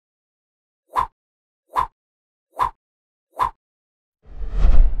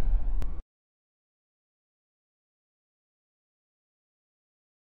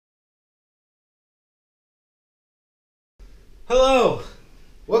Hello!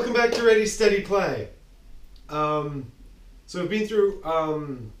 Welcome back to Ready Steady Play. So we've been through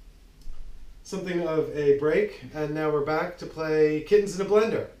something of a break, and now we're back to play Kittens in a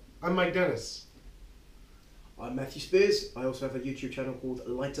Blender. I'm Mike Dennis. I'm Matthew Spears. I also have a YouTube channel called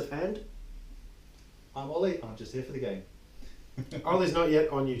Light of Hand. I'm Ollie. I'm just here for the game. Ollie's not yet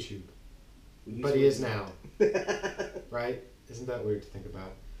on YouTube, but he is now. Right? Isn't that weird to think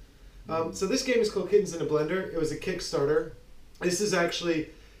about? So this game is called Kittens in a Blender. It was a Kickstarter. This is actually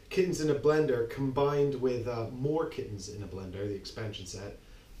Kittens in a Blender combined with more Kittens in a Blender, the expansion set,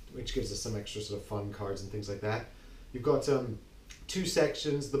 which gives us some extra sort of fun cards and things like that. You've got two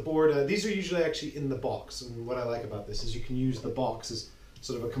sections. The board, these are usually actually in the box, and what I like about this is you can use the box as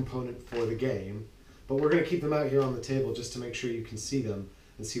sort of a component for the game, but we're going to keep them out here on the table just to make sure you can see them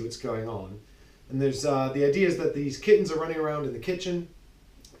and see what's going on. And there's the idea is that these kittens are running around in the kitchen,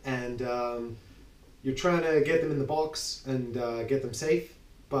 and you're trying to get them in the box and get them safe,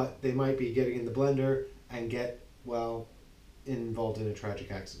 but they might be getting in the blender and get, well, involved in a tragic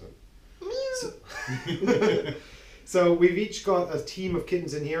accident. So we've each got a team of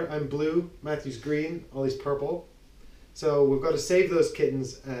kittens in here. I'm blue, Matthew's green, Ollie's purple. So we've got to save those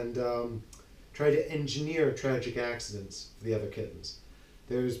kittens and try to engineer tragic accidents for the other kittens.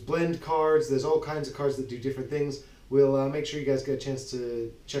 There's blend cards, there's all kinds of cards that do different things. We'll make sure you guys get a chance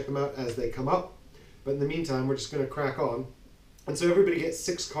to check them out as they come up. But in the meantime, we're just going to crack on. And so everybody gets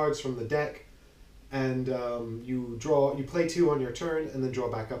 6 cards from the deck, and you play 2 on your turn, and then draw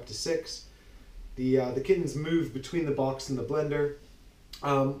back up to 6. The kittens move between the box and the blender.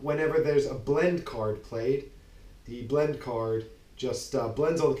 Whenever there's a blend card played, the blend card just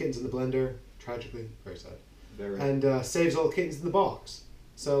blends all the kittens in the blender, tragically, very sad, and saves all the kittens in the box.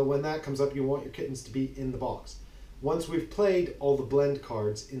 So when that comes up, you want your kittens to be in the box. Once we've played all the blend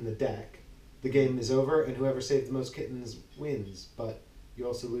cards in the deck, the game is over, and whoever saved the most kittens wins. But you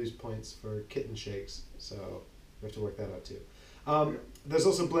also lose points for kitten shakes, so you have to work that out too. There's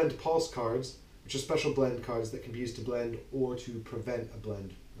also blend pulse cards, which are special blend cards that can be used to blend or to prevent a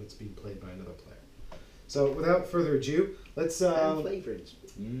blend that's being played by another player. So without further ado, let's... And flavourings.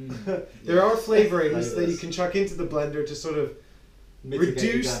 There are flavorings that you can chuck into the blender to sort of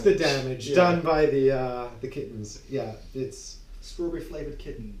reduce the damage done by the kittens. Yeah, it's... Strawberry flavoured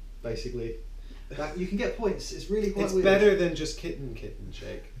kitten, basically. That you can get points. It's really quite it's weird. better than just kitten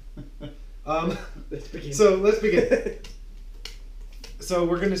shake. Let's begin. So let's begin. So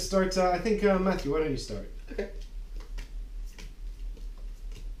we're going to start, I think, Matthew, why don't you start? Okay.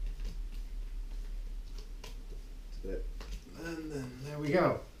 And then there we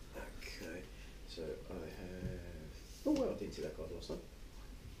go. Okay. So I have... Oh, well, I didn't see that card last time.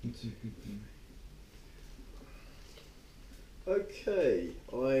 Okay.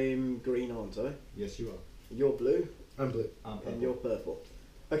 I'm green, aren't I? Yes, you are. You're blue. I'm blue. I'm purple. And you're purple.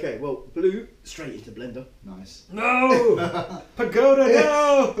 Okay, well, blue, straight into blender. Nice. No! Pagoda,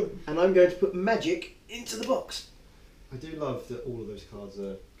 no! And I'm going to put magic into the box. I do love that all of those cards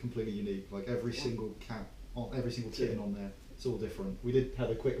are completely unique. Like every single cat, every single kitten on there, it's all different. We did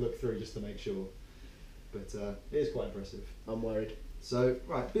have a quick look through just to make sure, but it is quite impressive. I'm worried. So,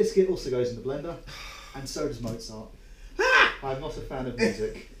 right, Biscuit also goes in the blender, and so does Mozart. I'm not a fan of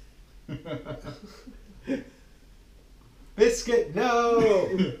music. Biscuit, no!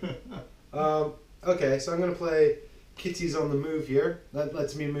 Okay, so I'm going to play Kitties on the Move here. That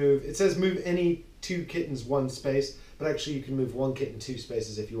lets me move. It says move any 2 kittens 1 space, but actually you can move 1 kitten 2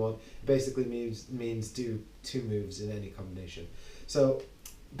 spaces if you want. It basically means do 2 moves in any combination. So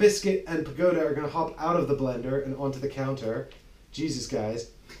Biscuit and Pagoda are going to hop out of the blender and onto the counter. Jesus, guys.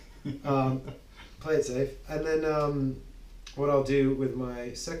 Play it safe. And then what I'll do with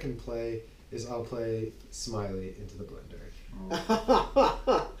my second play is I'll play Smiley into the blender.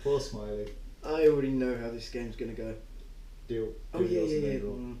 Oh. Poor Smiley. I already know how this game's going to go. Deal. Oh, yeah.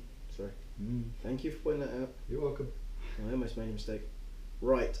 Sorry. Mm. Thank you for pointing that out. You're welcome. I almost made a mistake.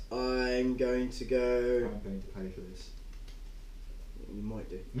 Right, I'm going to go... I'm going to pay for this. You might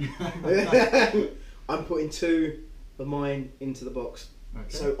do. I'm putting 2 of mine into the box. Okay.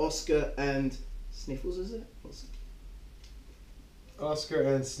 So Oscar and Sniffles, is it? What's... Oscar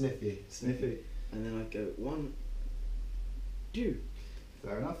and Sniffy. Sniffy. And then I go 1, 2.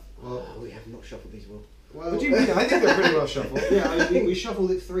 Fair enough. Well, we have not shuffled these well. What do you mean? I think they're pretty well shuffled. Yeah, we shuffled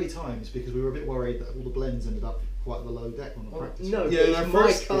it 3 times because we were a bit worried that all the blends ended up quite the low deck on the practice. No, yeah,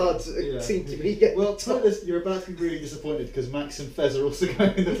 my cards seem to be... Well, Tyler, you're about to be really disappointed because Max and Fez are also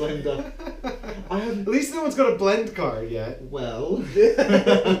going in the blender. At least no one's got a blend card yet. Well.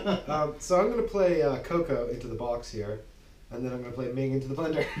 So I'm going to play Coco into the box here, and then I'm going to play Ming into the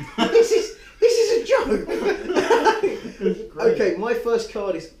blender. This is a joke! Great. Okay, my first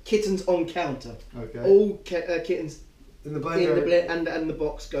card is Kittens on counter. Okay. All kittens In the in blender. the blend and the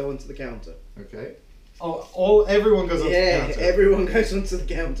box go onto the counter. Okay. Everyone goes on the Yeah, counter. everyone goes onto the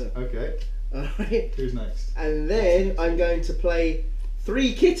counter. Okay. Alright. Who's next? And then I'm going to play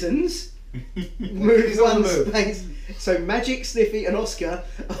 3 kittens. Move Kitties on one the move. space. So Magic, Sniffy, and Oscar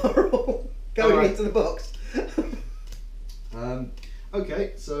are all going Alright. into the box.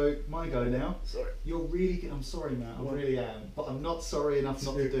 Okay, so my go now. Sorry. You're really. I'm sorry, Matt. I What? really am, but I'm not sorry enough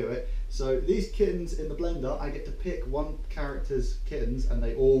not to do it. So these kittens in the blender, I get to pick one character's kittens, and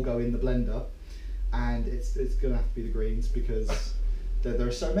they all go in the blender. And it's gonna have to be the greens because there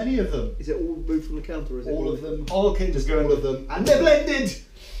are so many of them. Is it all moved from the counter, or is it All of them. All kittens Just go all in of them, and they're blended.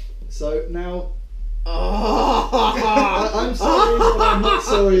 So now Oh! I'm sorry, but I'm not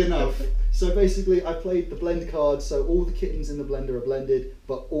sorry enough. So basically, I played the blend card, so all the kittens in the blender are blended,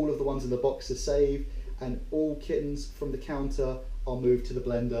 but all of the ones in the box are saved, and all kittens from the counter are moved to the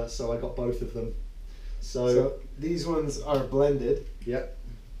blender, so I got both of them. So these ones are blended, Yep.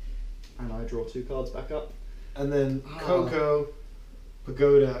 And I draw 2 cards back up. and then Ah. Cocoa,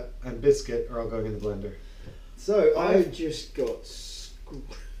 Pagoda, and Biscuit are all going in the blender. So I've just got.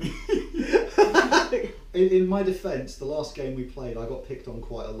 in my defence, the last game we played, I got picked on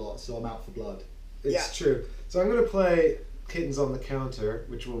quite a lot, so I'm out for blood. It's Yeah. true. So I'm going to play kittens on the counter,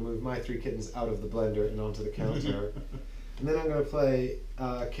 which will move my 3 kittens out of the blender and onto the counter. And then I'm going to play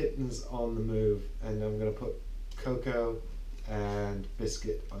kittens on the move, and I'm going to put Cocoa and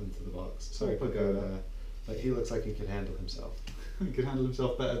Biscuit onto the box. Sorry, Oh, Pagoda. Pagoda. But he looks like he can handle himself. He can handle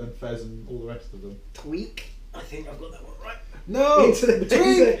himself better than Fez and all the rest of them. Tweak. I think I've got that one right. No! Into the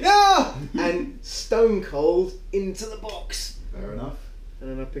Twink! blender. No! And Stone Cold into the box. Fair enough. And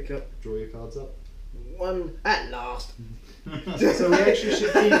then I pick up Draw your cards up. 1 at last. So we actually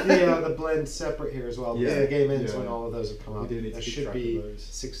should keep the blend separate here as well, because Yeah. the game ends Yeah. when all of those have come We up. do need to There keep should track of be those.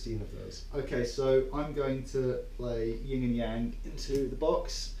 16 of those. Okay, so I'm going to play Yin and Yang into the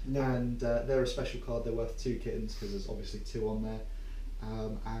box, No. and they're a special card. They're worth 2 kittens because there's obviously 2 on there.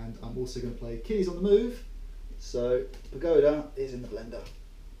 And I'm also going to play Kitties on the Move. So Pagoda is in the blender.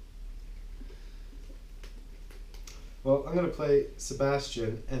 Well, I'm going to play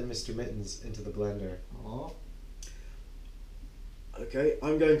Sebastian and Mr. Mittens into the blender. Aww. Okay,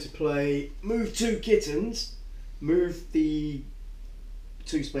 I'm going to play move 2 kittens. Move the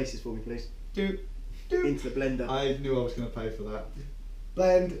 2 spaces for me, please. Doop, doop. Into the blender. I knew I was going to pay for that.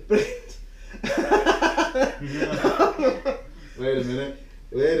 Blend. Wait a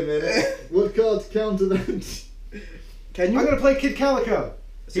minute. What cards counter that? Can I'm you? going to play Kid Calico.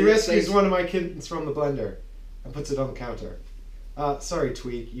 So He you rescues say- one of my kittens from the blender and puts it on the counter. Sorry,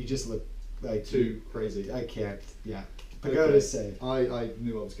 Tweak. You just look like Too crazy. I can't. Yeah. Okay. Pagoda's saved. I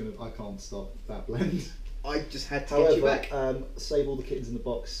knew I was going to. I can't stop that blend. I just had to get you However, back. save all the kittens in the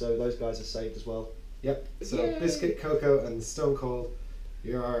box, so those guys are saved as well. Yep. So Yay. Biscuit, Cocoa, and Stone Cold,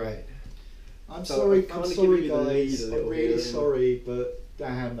 you're all right. I'm So sorry, I'm I'm kinda sorry giving you the lead guys. a I'm little really here. sorry, but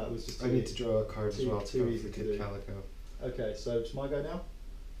damn, that was just I need to draw a card as too- well too to go easy for to Kid do. Calico. Okay, so it's my go now?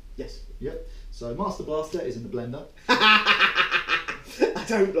 Yes. Yep. So Master Blaster is in the blender. I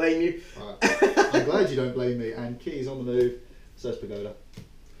don't blame you. Alright. I'm glad you don't blame me. And Kitty's on the move, so it's Pagoda.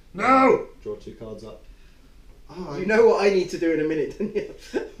 No! Draw 2 cards up. Oh, You know what I need to do in a minute, don't you?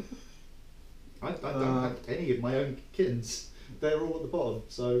 I don't have any of my own kittens. They're all at the bottom,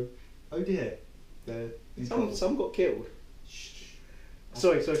 so oh dear. They're in trouble. Some got killed. Shh.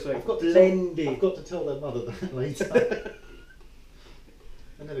 Sorry. I've got to Blended. I've got to tell their mother that later.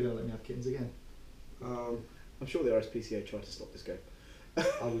 They're never going to let me have kittens again. I'm sure the RSPCA tried to stop this game.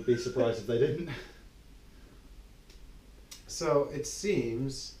 I would be surprised if they didn't. So it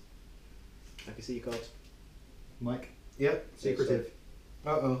seems. I can see your cards. Mike, Yep. secretive.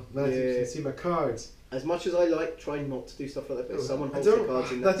 Uh-oh. Matthew, you Yeah. can see my cards. As much as I like trying not to do stuff like that, but if someone I holds the don't.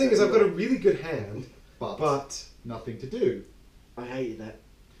 cards in The thing is, I've got a really good hand, But, but. nothing to do. I hated that.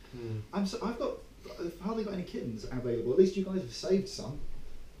 I've hardly got any kittens available. At least you guys have saved some.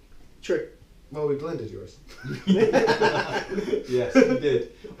 True. Well, we blended yours. Yes, you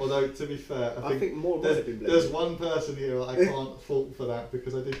did. Although, to be fair, I think more might have been blended. there's one person here I can't fault for that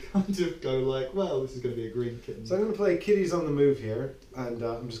because I did kind of go like, well, this is going to be a green kitten. So I'm going to play Kitties on the move here, and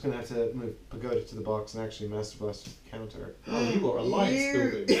I'm just going to have to move Pagoda to the box and actually Master Blaster to the counter. Oh, you are alliance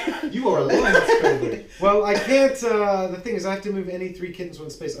You- building. You are alliance building. Well, I can't. The thing is, I have to move any 3 kittens one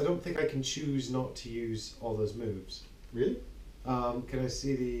space. I don't think I can choose not to use all those moves. Really? Can I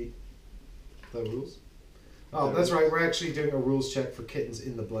see the rules? Oh, that's right. We're actually doing a rules check for kittens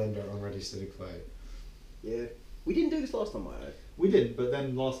in the blender on Ready Steady Play. Yeah. We didn't do this last time, I heard. We didn't, but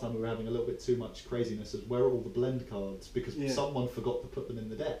then last time we were having a little bit too much craziness of where are all the blend cards because someone forgot to put them in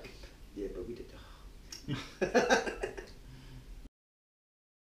the deck. Yeah, but we did.